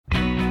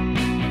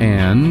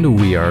And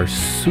we are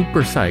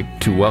super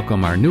psyched to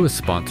welcome our newest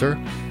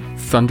sponsor,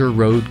 Thunder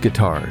Road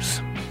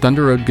Guitars.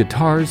 Thunder Road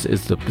Guitars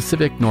is the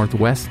Pacific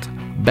Northwest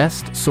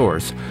best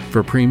source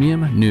for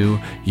premium, new,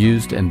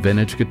 used, and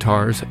vintage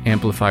guitars,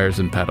 amplifiers,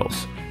 and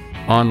pedals.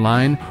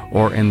 Online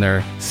or in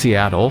their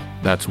Seattle,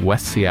 that's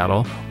West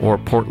Seattle, or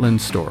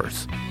Portland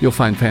stores. You'll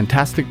find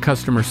fantastic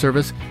customer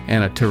service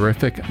and a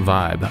terrific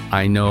vibe.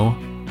 I know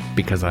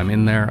because I'm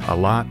in there a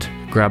lot.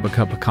 Grab a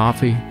cup of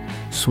coffee,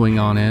 swing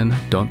on in,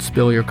 don't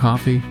spill your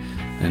coffee,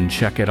 and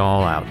check it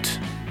all out.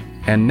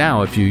 And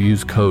now if you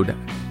use code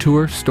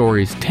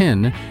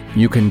TourStories10,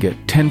 you can get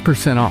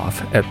 10%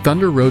 off at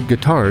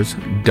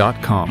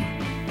thunderroadguitars.com.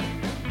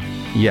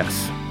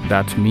 Yes,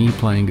 that's me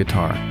playing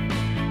guitar.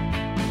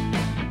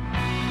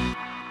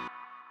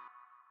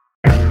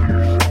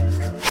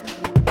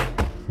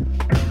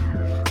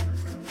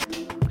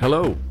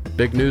 Hello,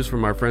 big news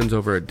from our friends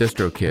over at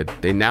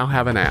DistroKid. They now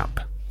have an app.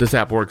 This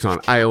app works on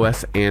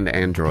iOS and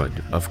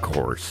Android, of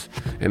course,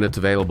 and it's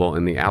available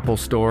in the Apple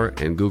Store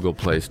and Google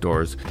Play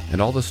stores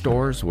and all the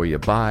stores where you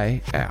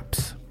buy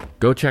apps.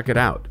 Go check it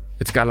out.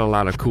 It's got a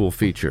lot of cool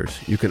features.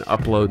 You can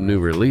upload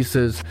new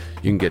releases.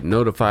 You can get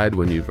notified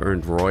when you've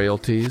earned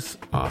royalties.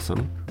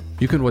 Awesome.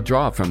 You can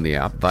withdraw from the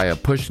app via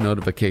push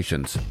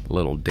notifications. A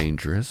little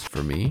dangerous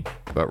for me,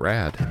 but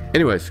rad.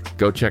 Anyways,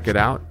 go check it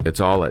out. It's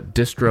all at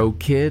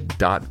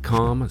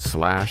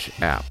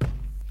distrokid.com/app.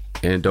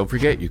 And don't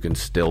forget, you can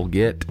still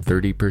get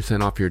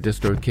 30% off your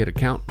DistroKid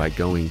account by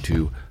going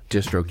to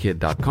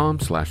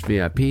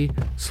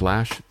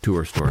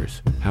distrokid.com/VIP/tour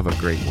stories. Have a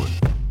great one.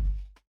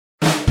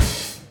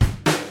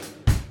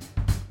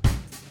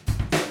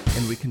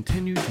 And we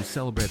continue to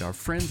celebrate our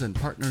friends and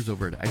partners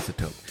over at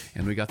Isotope,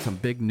 and we got some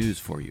big news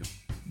for you.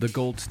 The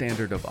gold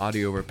standard of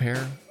audio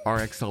repair,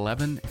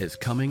 RX11, is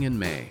coming in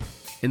May.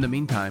 In the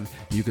meantime,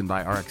 you can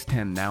buy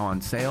RX10 now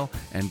on sale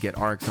and get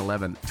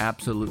RX11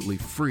 absolutely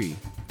free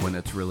when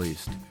it's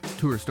released.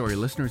 Tour Story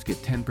listeners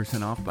get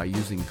 10% off by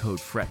using code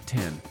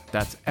FRET10.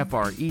 That's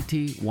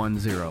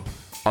FRET10.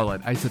 All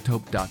at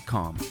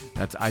isotope.com.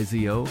 That's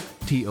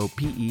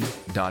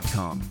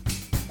IZOTOPE.com.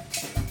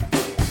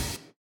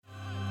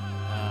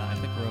 I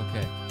think we're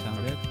okay.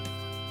 Sound good?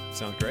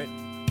 Sounds great.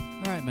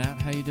 All right, Matt,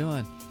 how you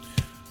doing?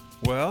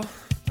 Well,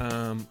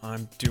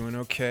 I'm doing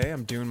okay.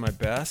 I'm doing my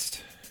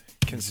best,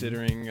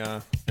 considering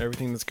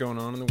everything that's going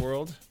on in the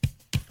world.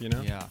 You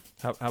know? Yeah.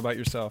 How about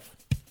yourself?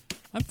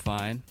 I'm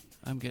fine.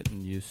 I'm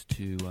getting used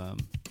to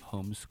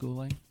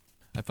homeschooling.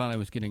 I finally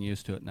was getting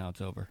used to it. Now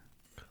it's over.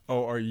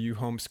 Oh, are you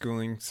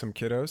homeschooling some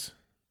kiddos?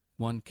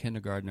 One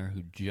kindergartner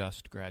who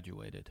just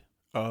graduated.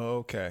 Oh,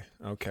 okay.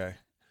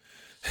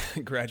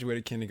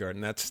 Graduated kindergarten.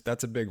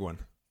 That's a big one.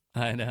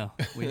 I know.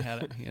 We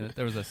had it.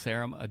 There was a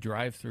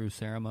drive-through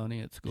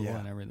ceremony at school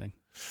and everything.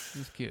 It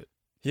was cute.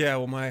 Yeah.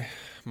 Well,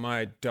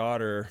 my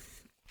daughter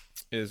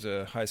is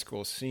a high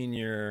school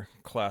senior,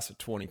 class of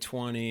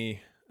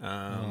 2020.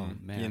 Oh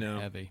man,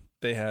 heavy.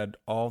 They had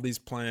all these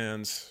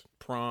plans,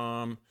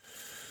 prom,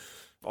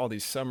 all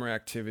these summer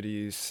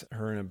activities.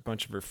 Her and a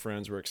bunch of her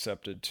friends were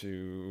accepted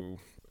to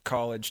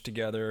college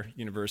together,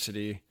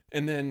 university,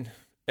 and then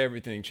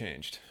everything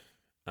changed.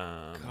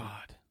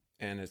 God.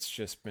 And it's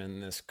just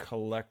been this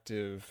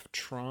collective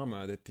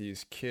trauma that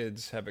these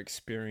kids have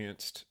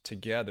experienced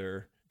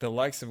together, the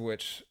likes of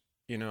which,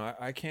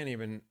 I can't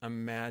even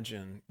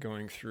imagine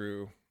going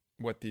through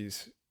what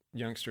these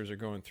youngsters are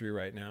going through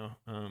right now.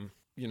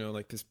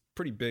 Like this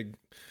pretty big,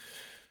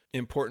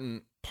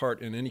 important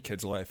part in any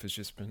kid's life has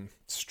just been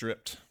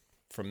stripped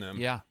from them.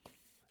 Yeah.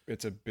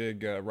 It's a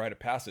big rite of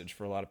passage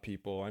for a lot of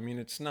people. I mean,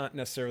 it's not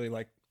necessarily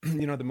like,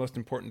 the most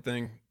important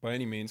thing by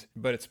any means,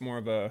 but it's more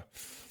of a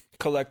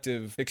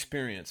collective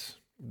experience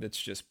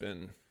that's just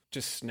been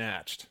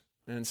snatched.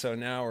 And so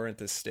now we're at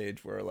this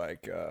stage where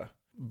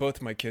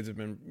both my kids have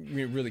been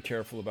really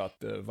careful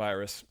about the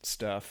virus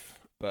stuff,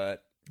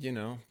 but they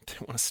want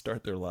to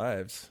start their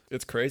lives.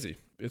 It's crazy.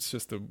 It's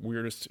just the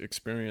weirdest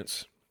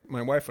experience.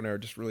 My wife and I are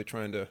just really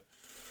trying to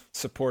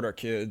support our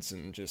kids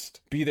and just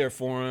be there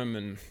for them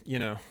and,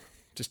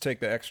 just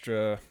take the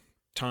extra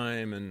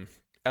time and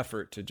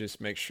effort to just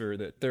make sure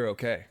that they're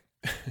okay.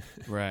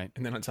 Right.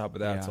 And then on top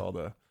of that, it's all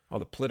the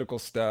political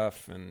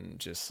stuff and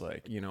just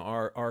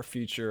our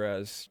future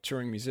as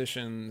touring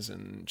musicians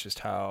and just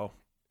how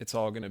it's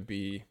all going to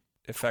be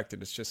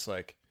affected. It's just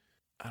I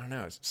don't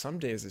know. Some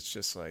days it's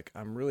just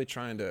I'm really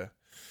trying to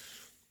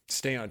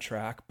stay on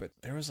track, but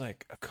there was a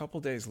couple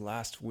days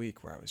last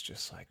week where I was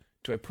just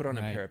do I put on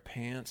a pair of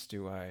pants?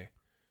 Do I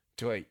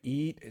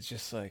eat? It's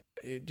just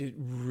it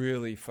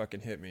really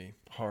fucking hit me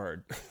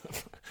hard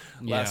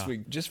last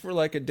week, just for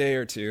a day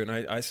or two. And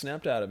I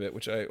snapped out of it,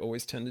 which I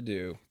always tend to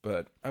do,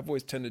 but I've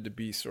always tended to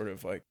be sort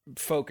of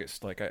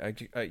focused. I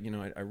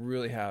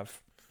really have,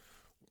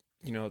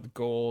 the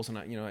goals, and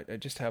I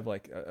just have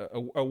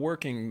a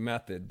working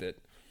method that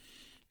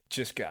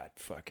just got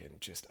fucking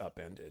just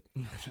upended.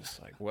 Just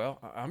well,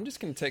 I'm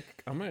going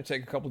to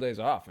take a couple days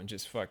off and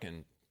just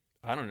fucking,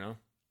 I don't know,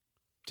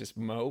 just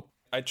mope.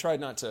 I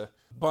tried not to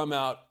bum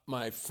out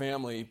my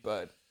family,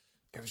 but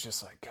it was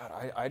just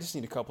God, I just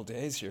need a couple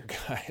days here,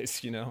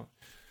 guys,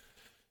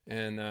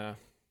 And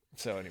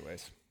so,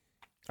 anyways,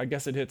 I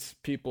guess it hits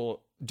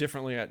people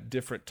differently at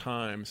different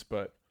times,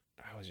 but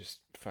I was just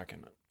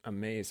fucking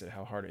amazed at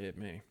how hard it hit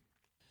me.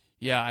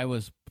 Yeah, I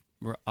was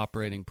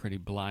operating pretty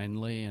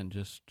blindly and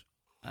just,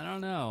 I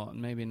don't know,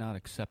 maybe not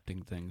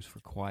accepting things for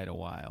quite a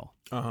while.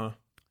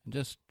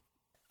 Just,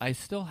 I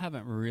still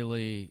haven't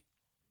really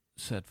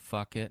said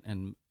fuck it,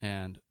 and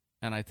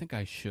I think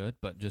I should,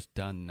 but just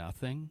done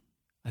nothing.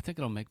 I think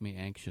it'll make me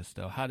anxious,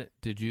 though.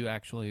 Did you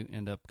actually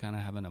end up kind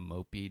of having a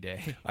mopey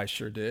day I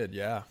sure did,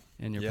 yeah.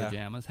 in your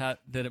pajamas? How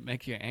did it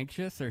make you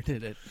anxious, or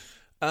did it?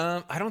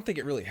 I don't think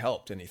it really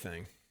helped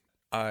anything.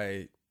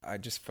 I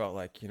just felt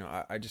like,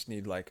 I just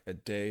need like a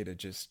day to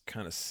just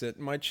kind of sit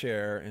in my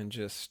chair and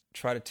just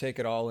try to take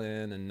it all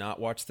in and not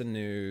watch the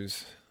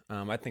news.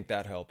 I think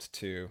that helped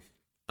too.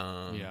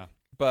 Yeah.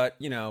 But,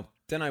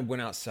 then I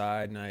went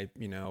outside and I,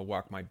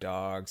 walked my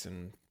dogs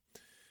and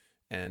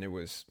it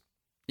was,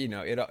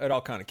 it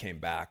all kind of came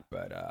back.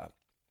 But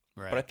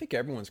Right. but I think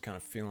everyone's kind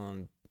of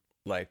feeling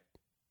like,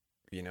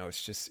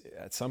 it's just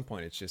at some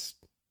point it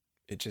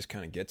just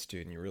kind of gets to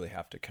you and you really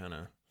have to kind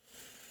of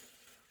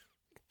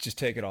just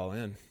take it all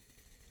in.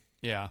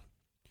 Yeah.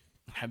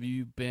 Have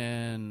you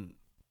been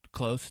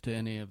close to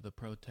any of the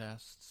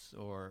protests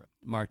or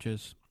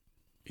marches?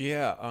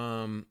 Yeah,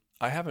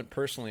 I haven't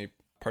personally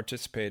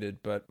participated,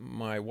 but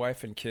my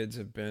wife and kids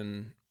have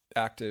been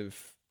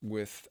active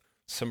with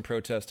some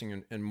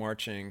protesting and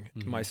marching.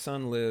 Mm-hmm. My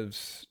son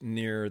lives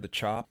near the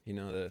CHOP,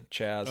 the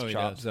Chaz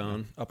CHOP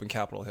zone up in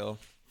Capitol Hill.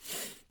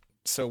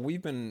 So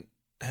we've been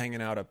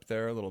hanging out up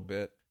there a little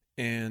bit.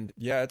 And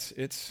yeah,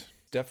 it's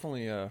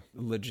definitely a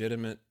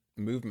legitimate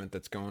movement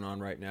that's going on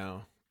right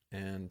now.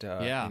 And,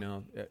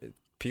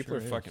 people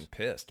Sure are fucking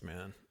pissed,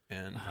 man.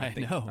 And I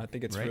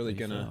think it's really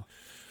going to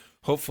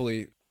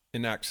hopefully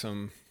enact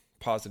some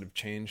positive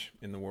change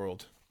in the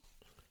world.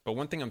 But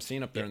one thing I'm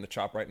seeing up there in the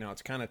CHOP right now,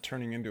 it's kind of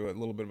turning into a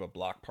little bit of a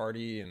block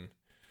party. And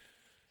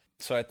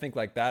so I think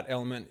like that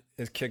element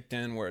is kicked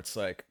in where it's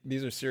like,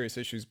 these are serious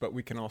issues, but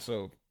we can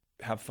also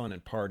have fun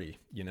and party,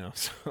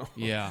 So,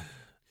 yeah.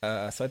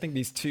 So I think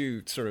these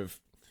two sort of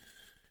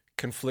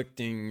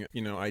conflicting,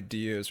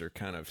 ideas are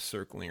kind of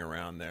circling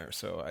around there.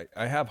 So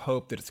I have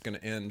hope that it's going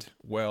to end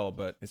well,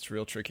 but it's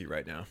real tricky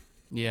right now.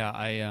 Yeah,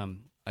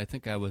 I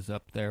think I was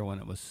up there when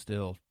it was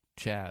still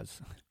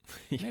Chaz.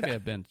 Maybe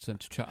I've been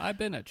since I've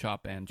been at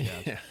CHOP and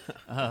Chaz.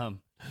 Yeah.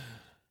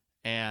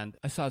 And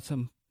I saw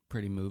some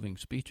pretty moving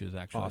speeches,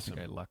 actually. Awesome. I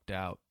think I lucked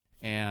out.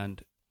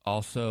 And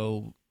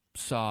also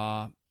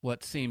saw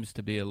what seems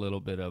to be a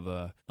little bit of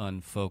a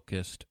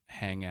unfocused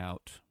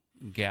hangout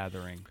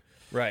gathering.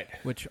 Right.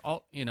 Which,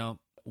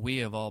 we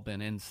have all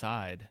been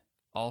inside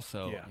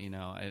also.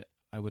 Yeah.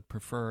 I would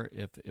prefer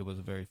if it was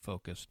a very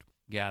focused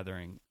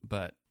gathering,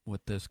 but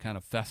with this kind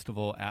of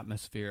festival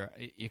atmosphere,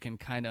 you can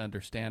kind of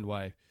understand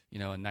why,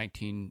 a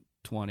 19,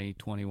 20,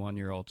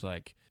 21-year-old's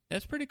like,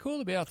 it's pretty cool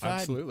to be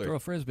outside Absolutely. and throw a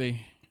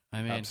Frisbee.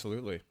 I mean,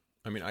 Absolutely.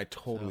 I mean, I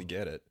totally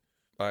get it.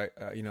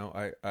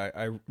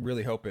 I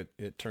really hope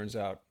it turns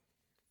out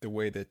the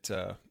way that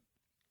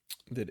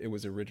it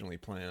was originally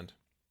planned.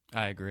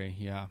 I agree,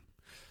 yeah.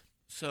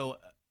 So,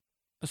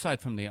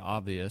 aside from the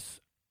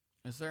obvious,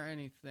 is there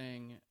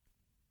anything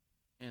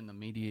in the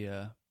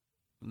media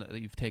that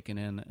you've taken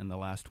in the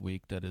last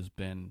week that has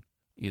been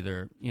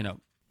either,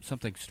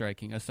 something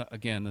striking,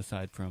 again,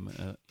 aside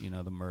from,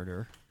 the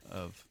murder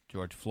of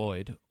George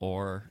Floyd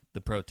or the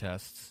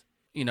protests?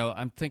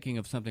 I'm thinking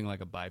of something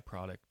like a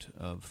byproduct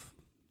of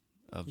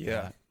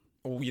that.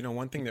 Well,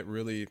 one thing that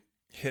really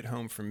hit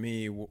home for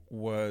me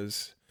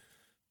was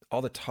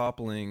all the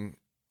toppling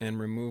and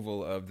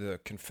removal of the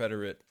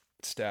Confederate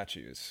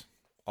statues.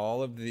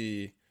 All of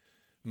the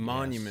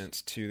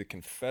monuments to the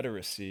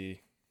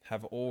Confederacy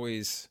have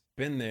always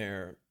been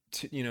there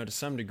to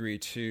some degree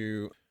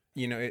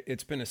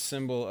it's been a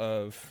symbol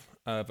of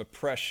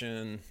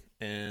oppression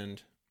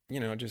and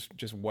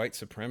just white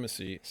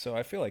supremacy. So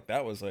I feel like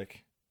that was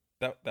like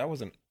that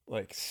was an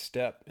like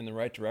step in the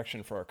right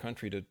direction for our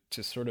country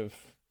to sort of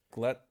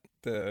let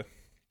I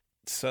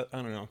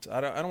don't know, I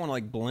don't want to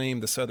like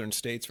blame the southern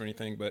states or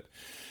anything, but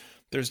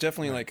there's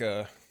definitely like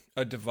a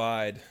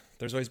divide.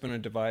 There's always been a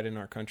divide in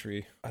our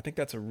country. I think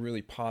that's a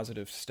really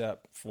positive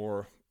step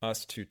for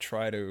us to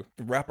try to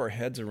wrap our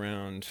heads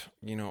around,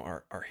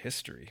 our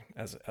history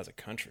as a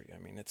country. I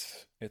mean,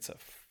 it's a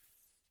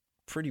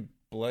pretty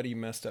bloody,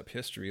 messed up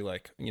history,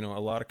 like, a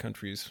lot of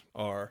countries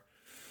are.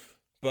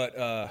 But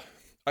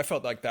I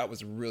felt like that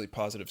was a really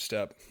positive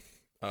step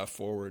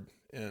forward,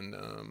 and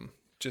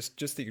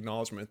just the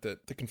acknowledgement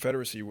that the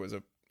Confederacy was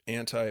an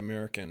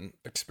anti-American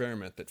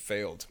experiment that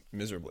failed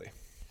miserably.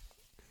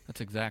 That's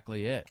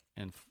exactly it.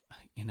 And,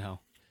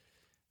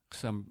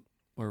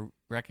 we're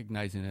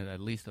recognizing it at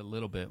least a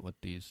little bit with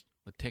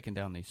taking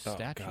down these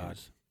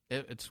statues.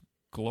 It's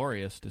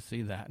glorious to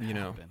see that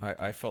happen.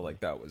 I felt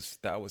like that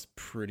was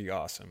pretty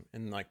awesome.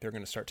 And like, they're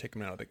going to start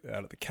taking them out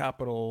of the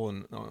Capitol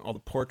and all the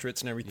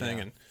portraits and everything.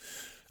 Yeah. And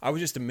I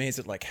was just amazed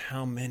at like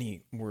how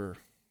many were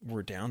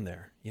down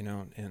there,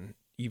 and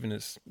even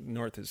as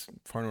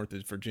far north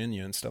as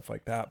Virginia and stuff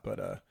like that.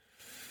 But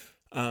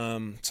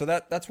So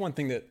that's one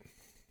thing that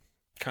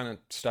kind of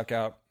stuck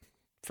out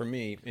for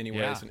me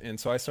anyways. Yeah. And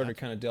so I started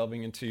kind of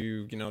delving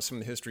into, some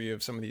of the history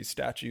of some of these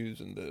statues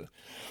and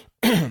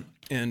the,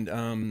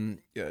 and,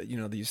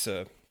 these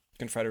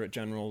Confederate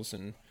generals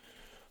and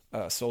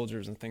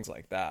soldiers and things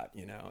like that,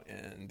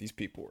 and these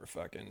people were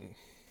fucking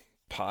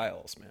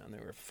piles, man. They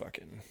were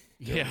fucking,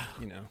 Yeah.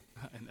 I know.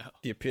 I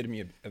The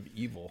epitome of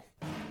evil.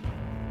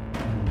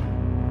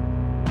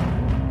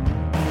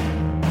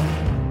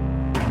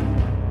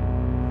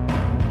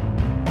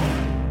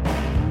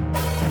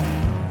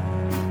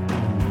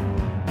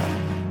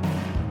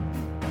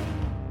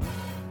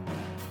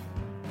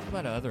 What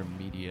about other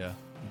media?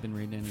 You been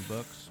reading any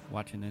books?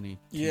 Watching any TV?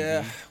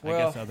 Yeah, I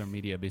well- guess other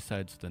media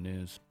besides the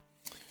news.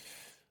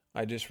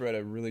 I just read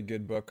a really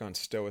good book on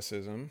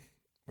Stoicism,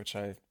 which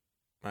I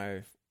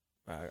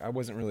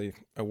wasn't really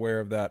aware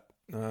of that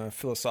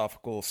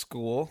philosophical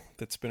school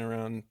that's been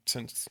around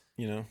since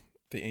the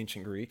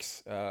ancient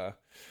Greeks. So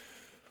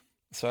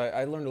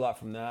I learned a lot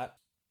from that.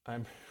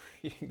 I'm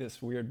reading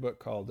this weird book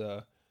called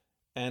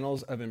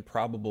Annals of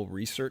Improbable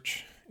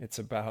Research. It's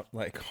about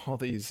like all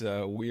these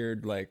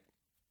weird like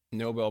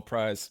Nobel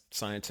Prize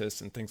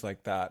scientists and things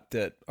like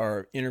that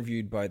are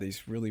interviewed by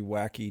these really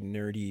wacky,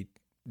 nerdy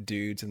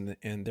dudes,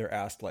 and they're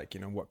asked like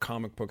what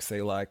comic books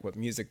they like, what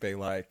music they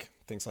like,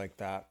 things like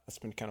that. That's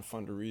been kind of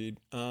fun to read.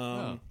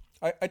 I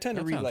tend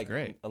to that read sounds like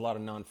great. a lot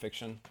of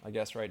nonfiction, I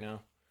guess, right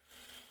now.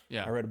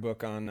 Yeah. I read a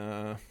book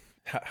on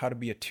how to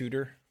be a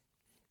tutor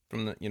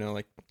from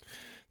the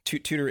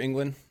Tutor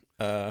England.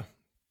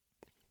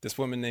 This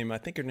woman named, I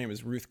think her name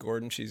is Ruth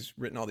Gordon. She's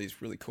written all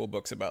these really cool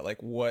books about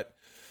like what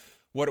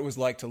it was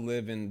like to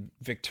live in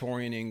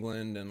Victorian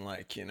England, and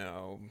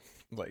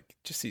like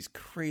just these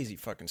crazy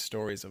fucking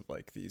stories of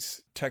like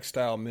these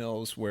textile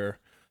mills where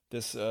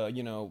this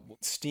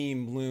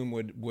steam loom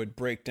would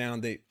break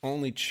down.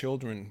 Only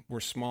children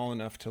were small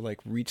enough to like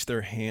reach their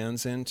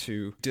hands in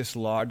to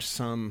dislodge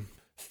some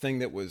thing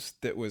that was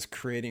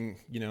creating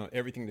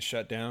everything to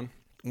shut down.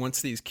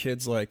 Once these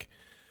kids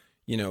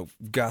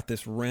got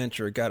this wrench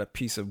or got a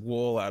piece of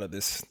wool out of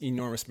this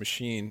enormous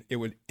machine, it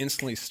would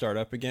instantly start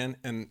up again.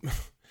 And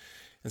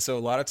so a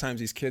lot of times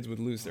these kids would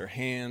lose their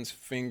hands,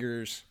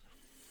 fingers,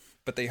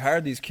 but they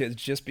hired these kids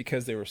just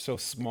because they were so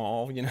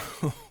small,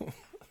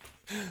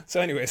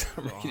 So anyways,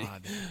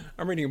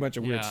 I'm reading a bunch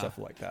of weird stuff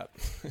like that.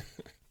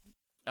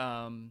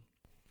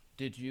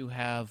 Did you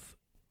have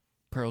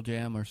Pearl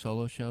Jam or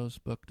solo shows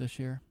booked this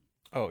year?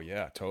 Oh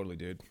yeah, totally,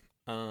 dude.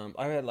 I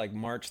had like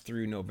March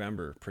through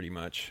November pretty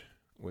much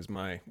was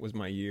my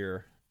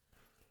year.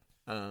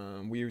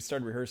 We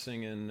started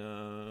rehearsing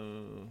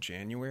in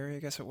January, I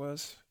guess it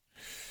was.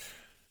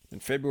 In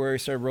February,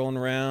 started rolling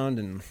around,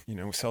 and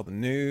we saw the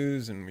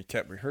news, and we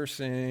kept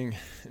rehearsing,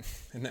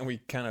 and then we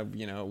kind of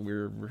we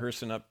were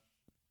rehearsing up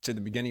to the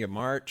beginning of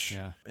March,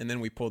 and then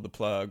we pulled the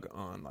plug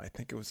on, I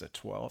think it was the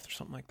 12th or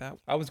something like that.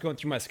 I was going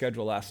through my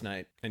schedule last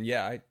night, and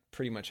I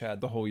pretty much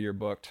had the whole year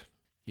booked.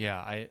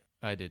 Yeah,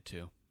 I did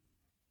too.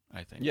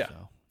 I think Yeah.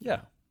 so.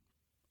 Yeah.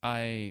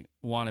 I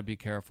want to be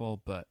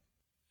careful, but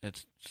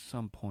at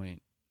some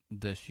point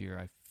this year,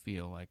 I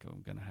feel like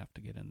I'm going to have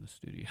to get in the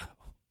studio.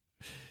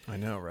 I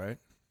know, right?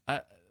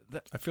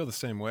 I feel the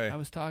same way. I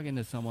was talking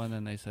to someone,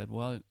 and they said,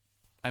 well,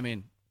 I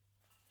mean,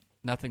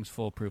 nothing's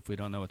foolproof. We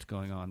don't know what's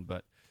going on.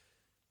 But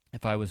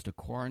if I was to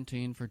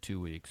quarantine for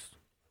 2 weeks,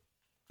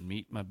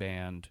 meet my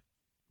band,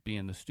 be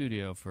in the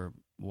studio for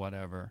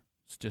whatever,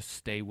 just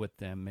stay with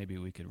them, maybe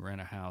we could rent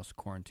a house,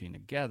 quarantine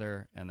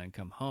together, and then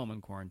come home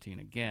and quarantine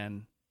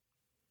again.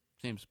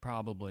 Seems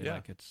probably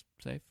like it's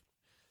safe.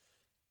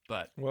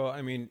 But well,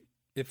 I mean,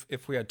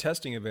 if we had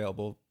testing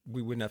available,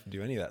 we wouldn't have to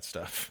do any of that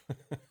stuff.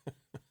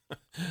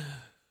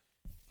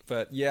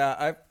 But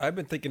yeah, I've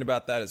been thinking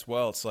about that as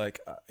well. It's like,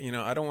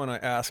 I don't want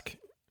to ask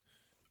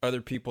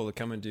other people to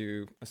come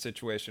into a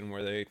situation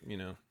where they,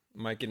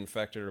 might get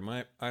infected,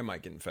 or I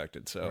might get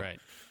infected. So right.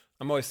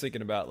 I'm always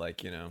thinking about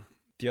like,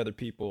 the other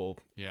people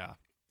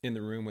in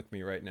the room with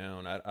me right now.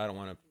 And I don't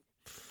want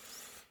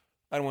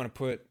to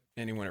put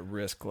anyone at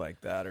risk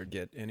like that, or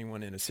get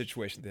anyone in a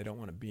situation they don't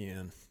want to be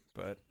in.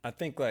 But I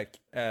think like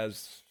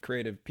as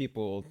creative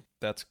people,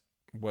 that's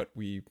what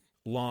we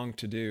long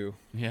to do.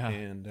 Yeah.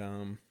 And,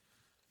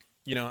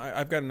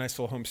 I've got a nice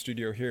little home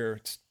studio here.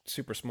 It's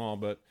super small,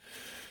 but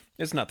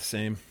it's not the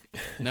same.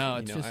 No,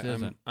 it just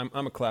isn't.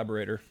 I'm a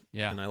collaborator.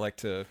 Yeah. And I like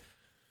to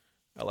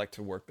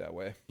work that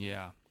way.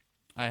 Yeah.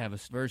 I have a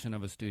version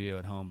of a studio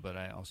at home, but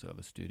I also have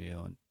a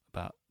studio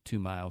about 2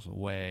 miles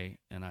away,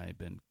 and I've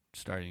been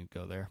starting to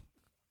go there.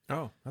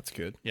 Oh, that's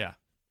good. Yeah.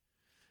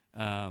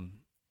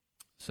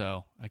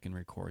 So I can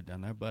record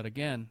down there. But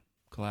again,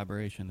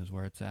 collaboration is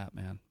where it's at,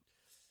 man.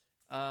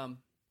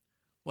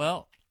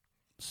 Well,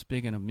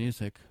 speaking of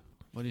music,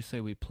 what do you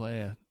say we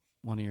play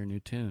one of your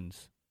new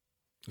tunes?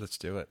 Let's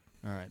do it.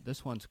 All right.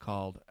 This one's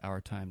called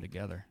Our Time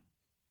Together.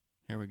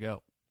 Here we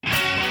go.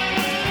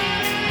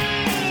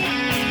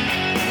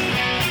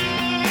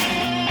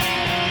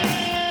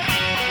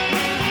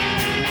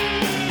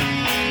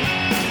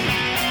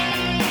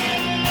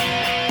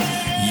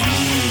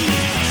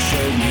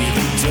 Showed me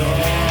the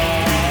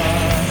door.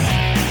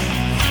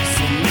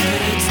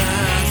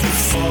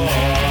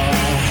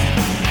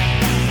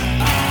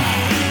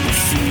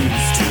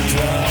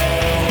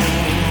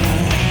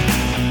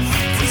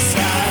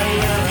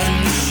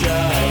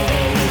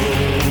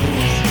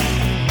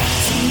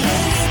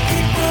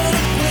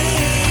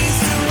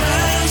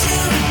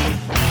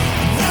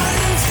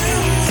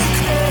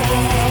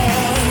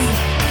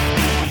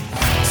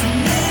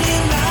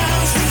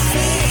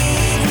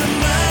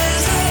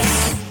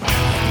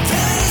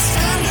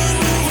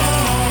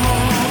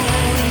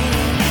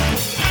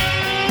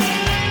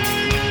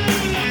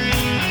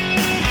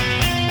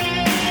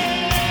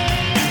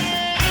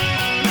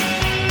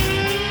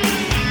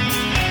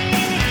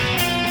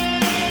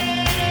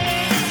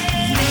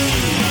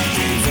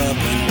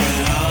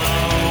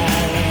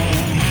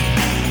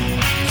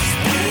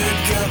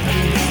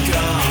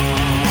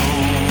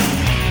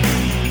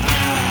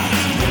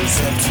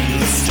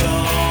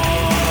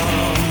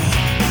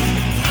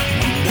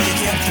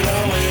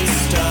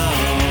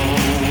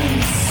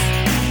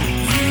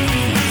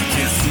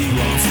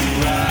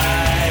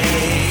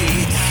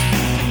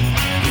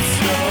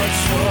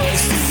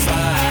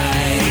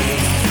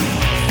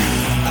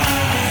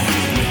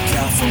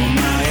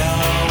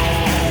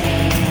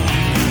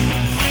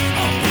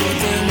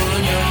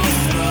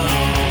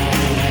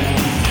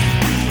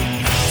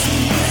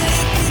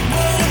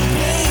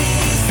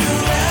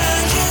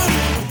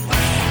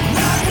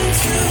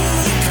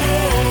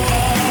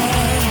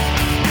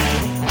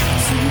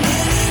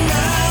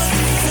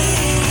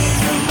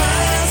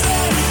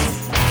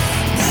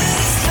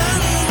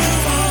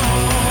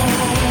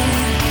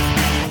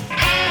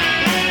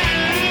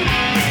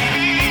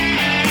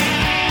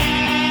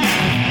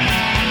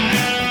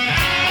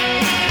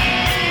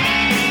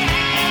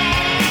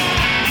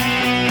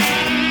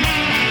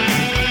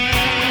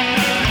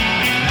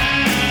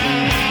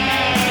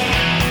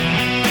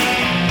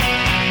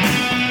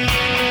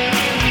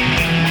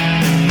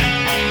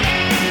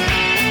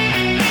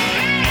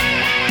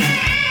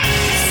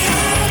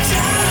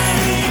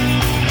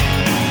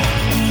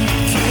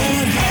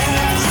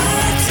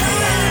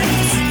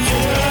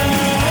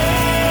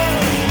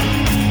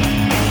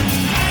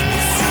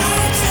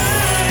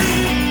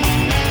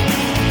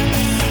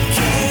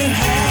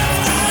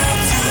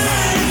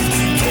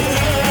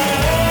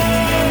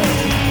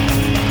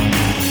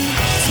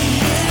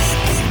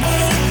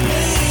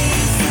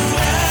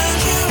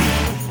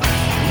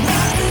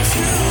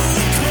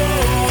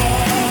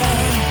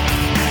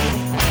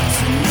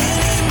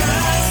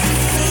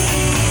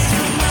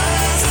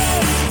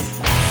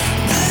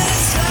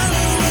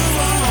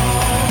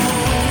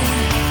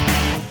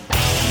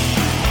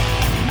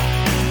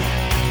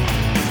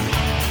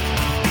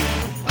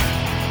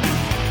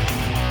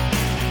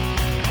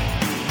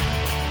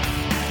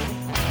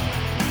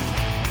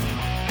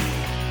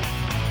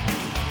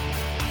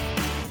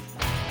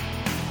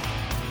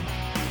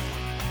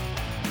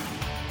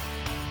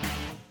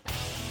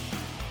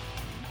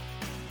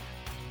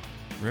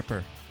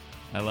 Ripper.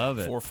 I love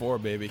it.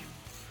 4/4, baby.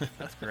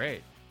 That's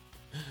great.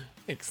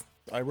 Thanks.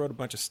 I wrote a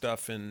bunch of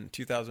stuff in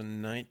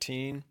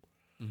 2019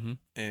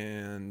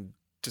 and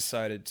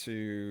decided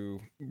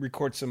to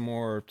record some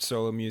more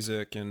solo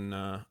music. And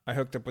I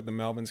hooked up with the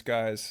Melvins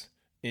guys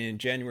in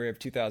January of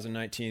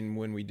 2019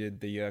 when we did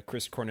the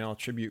Chris Cornell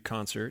tribute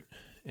concert.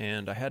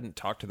 And I hadn't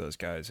talked to those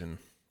guys in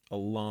a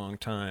long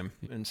time.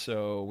 And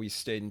so we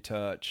stayed in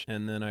touch.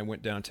 And then I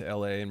went down to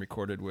LA and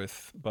recorded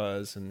with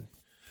Buzz and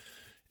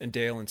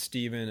Dale and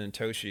Steven and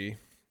Toshi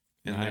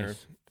in their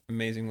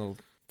amazing little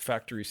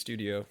factory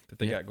studio that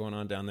they got going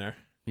on down there.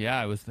 Yeah,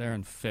 I was there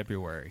in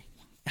February.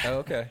 Oh,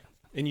 okay.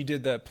 And you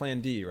did the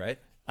Plan D, right?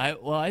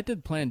 I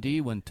did Plan D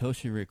when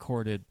Toshi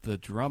recorded the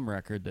drum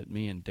record that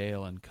me and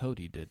Dale and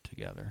Cody did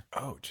together.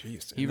 Oh,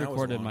 jeez. He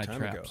recorded my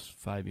traps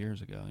 5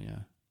 years ago, yeah.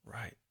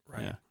 Right.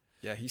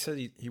 Yeah, he said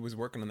he was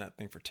working on that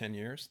thing for 10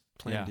 years,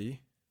 Plan D.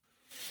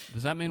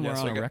 Does that mean we're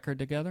on a record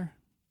together?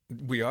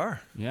 We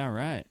are. Yeah,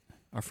 right.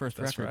 Our first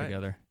record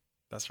together.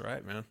 That's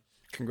right, man.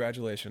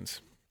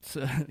 Congratulations.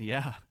 So,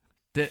 yeah.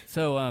 Did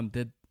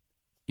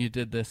you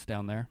did this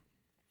down there?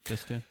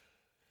 This tune?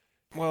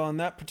 Well, on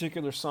that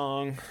particular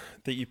song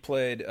that you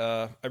played,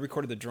 I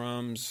recorded the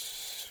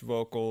drums,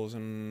 vocals,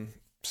 and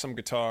some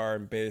guitar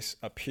and bass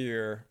up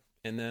here,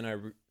 and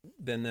then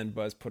then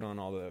Buzz put on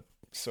all the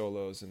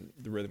solos and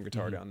the rhythm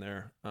guitar down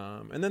there.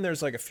 And then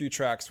there's like a few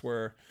tracks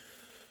where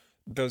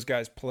those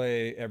guys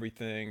play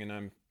everything, and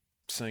I'm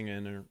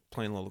singing or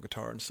playing a little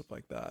guitar and stuff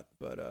like that.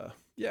 But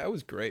yeah, it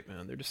was great,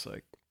 man. They're just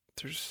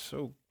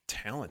so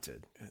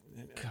talented.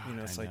 God,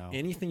 it's like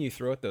anything you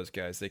throw at those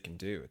guys, they can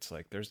do. It's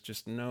like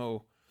there's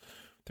no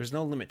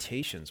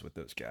limitations with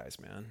those guys,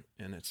 man.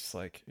 And it's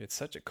like it's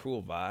such a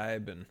cool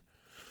vibe, and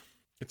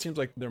it seems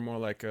like they're more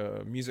like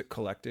a music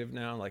collective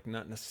now, like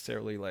not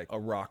necessarily like a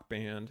rock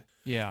band.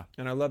 Yeah.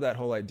 And I love that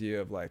whole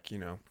idea of like,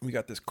 we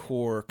got this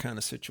core kind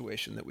of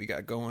situation that we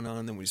got going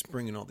on, then we just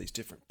bring in all these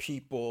different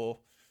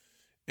people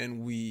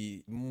and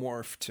we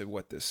morph to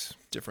what this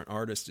different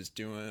artist is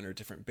doing or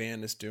different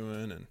band is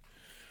doing. And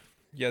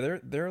yeah,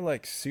 they're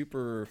like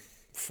super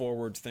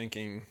forward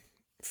thinking,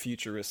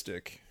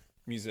 futuristic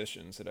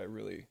musicians that I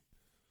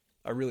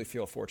really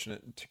feel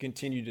fortunate to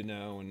continue to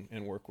know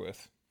and work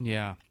with.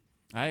 Yeah,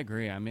 I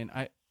agree. I mean,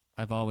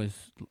 I've always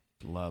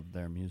loved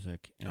their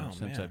music, and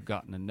since I've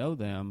gotten to know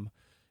them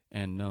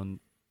and known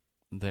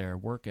their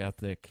work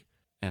ethic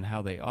and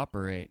how they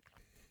operate,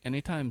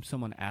 anytime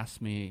someone asks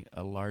me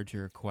a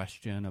larger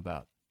question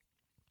about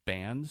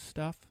band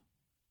stuff,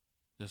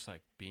 just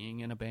like being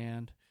in a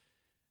band,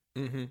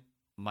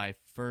 my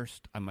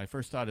first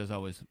thought is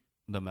always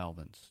the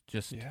Melvins.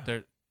 Just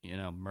their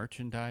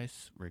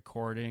merchandise,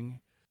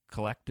 recording,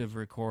 collective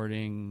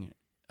recording,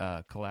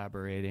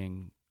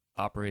 collaborating,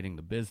 operating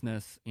the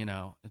business.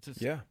 It's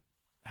just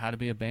How to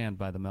Be a Band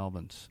by the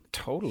Melvins.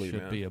 Totally,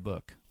 should man. be a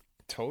book.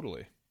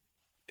 Totally.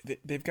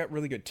 They've got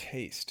really good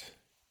taste.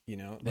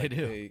 Like they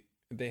do.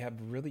 They have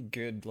really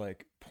good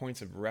like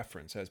points of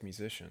reference as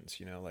musicians.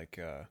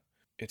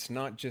 It's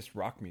not just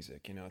rock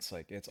music. It's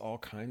like it's all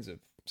kinds of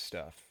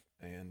stuff,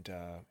 and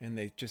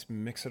they just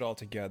mix it all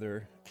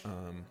together.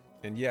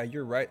 And yeah,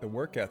 you're right. The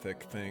work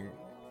ethic thing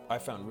I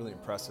found really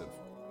impressive.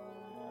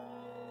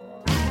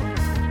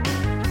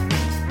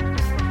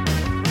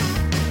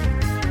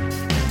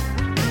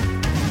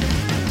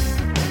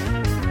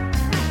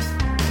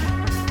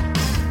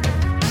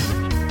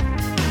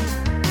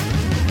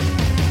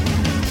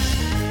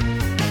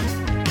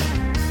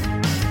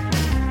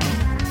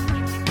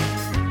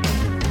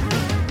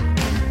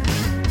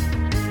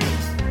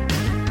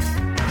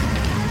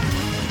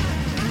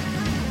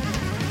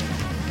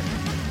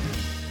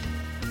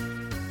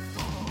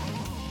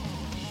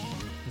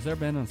 Has there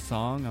been a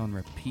song on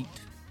repeat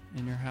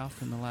in your house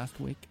in the last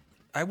week?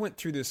 I went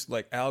through this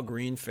like Al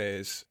Green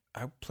phase.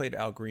 I played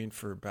Al Green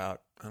for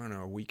about,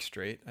 a week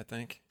straight, I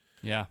think.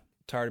 Yeah.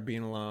 Tired of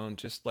Being Alone.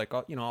 Just like,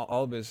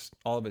 all of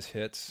his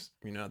hits,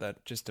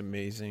 that just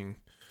amazing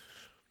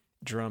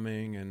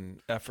drumming and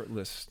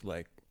effortless,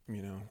 like,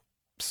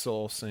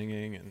 soul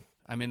singing. And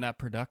I mean, that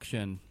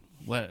production,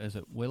 what is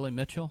it? Willie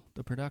Mitchell,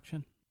 the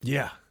production?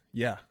 Yeah.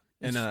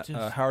 And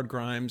Howard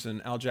Grimes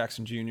and Al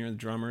Jackson Jr., the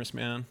drummers,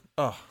 man.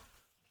 Oh,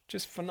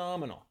 just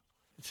phenomenal.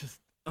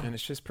 And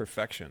it's just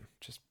perfection.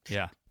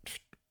 Yeah.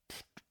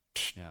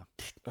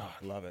 Oh,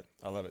 I love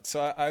it.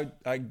 So I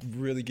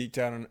really geeked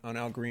out on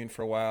Al Green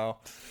for a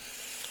while.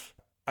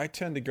 I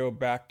tend to go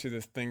back to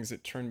the things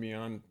that turned me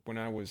on when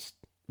I was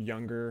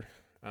younger.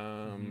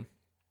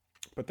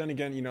 But then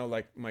again,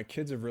 like my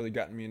kids have really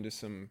gotten me into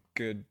some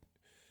good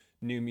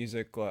new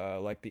music,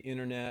 like The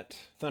Internet,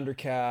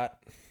 Thundercat,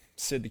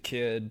 Sid the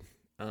Kid,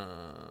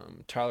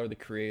 Tyler the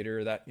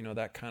Creator,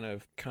 that kind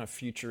of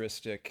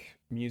futuristic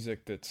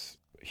music that's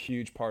a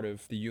huge part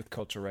of the youth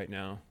culture right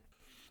now.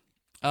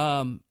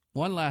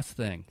 One last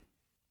thing.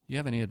 Do you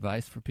have any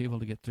advice for people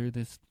to get through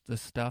this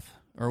stuff?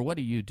 Or what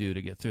do you do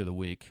to get through the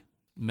week?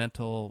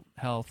 Mental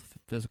health,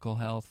 physical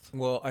health?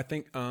 Well, I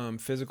think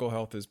physical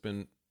health has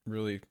been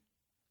really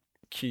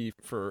key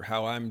for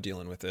how I'm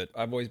dealing with it.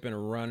 I've always been a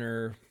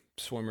runner,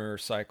 swimmer,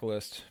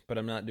 cyclist, but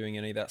I'm not doing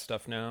any of that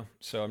stuff now.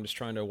 So I'm just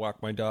trying to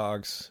walk my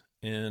dogs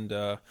and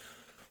go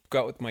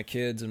out with my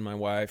kids and my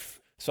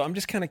wife. So I'm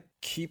just kind of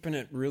keeping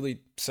it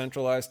really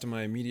centralized to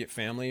my immediate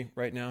family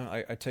right now.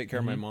 I take care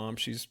of my mom.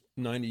 She's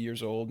 90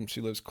 years old and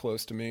she lives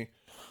close to me.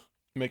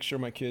 Make sure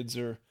my kids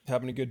are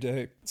having a good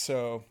day.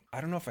 So I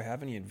don't know if I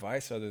have any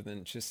advice other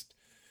than just,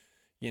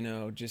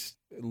 just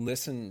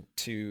listen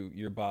to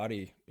your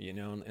body,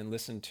 and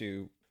listen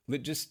to,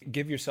 just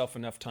give yourself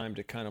enough time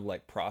to kind of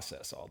like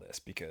process all this,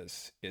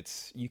 because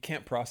you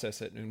can't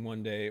process it in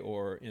one day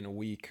or in a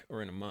week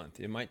or in a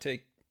month. It might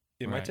take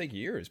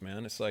years,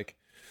 man. It's like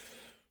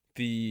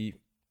the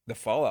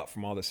fallout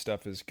from all this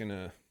stuff it's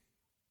gonna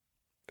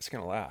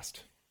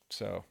last.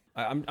 So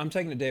I'm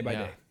taking it day by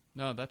day.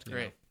 No, that's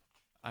great.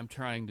 I'm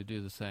trying to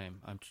do the same.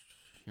 I'm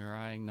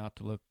trying not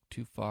to look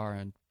too far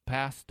and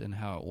past and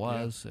how it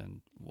was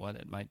and what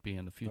it might be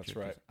in the future. That's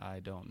right.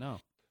 I don't know.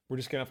 We're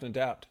just gonna have to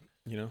adapt.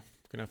 Gonna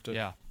have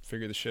to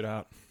figure this shit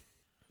out.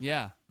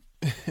 Yeah.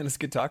 And it's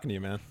good talking to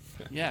you, man.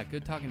 Yeah,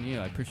 good talking to you.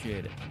 I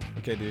appreciate it.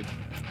 Okay, dude.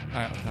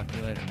 All right, I'll talk to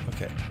you later.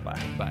 Okay,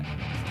 bye.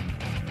 Bye.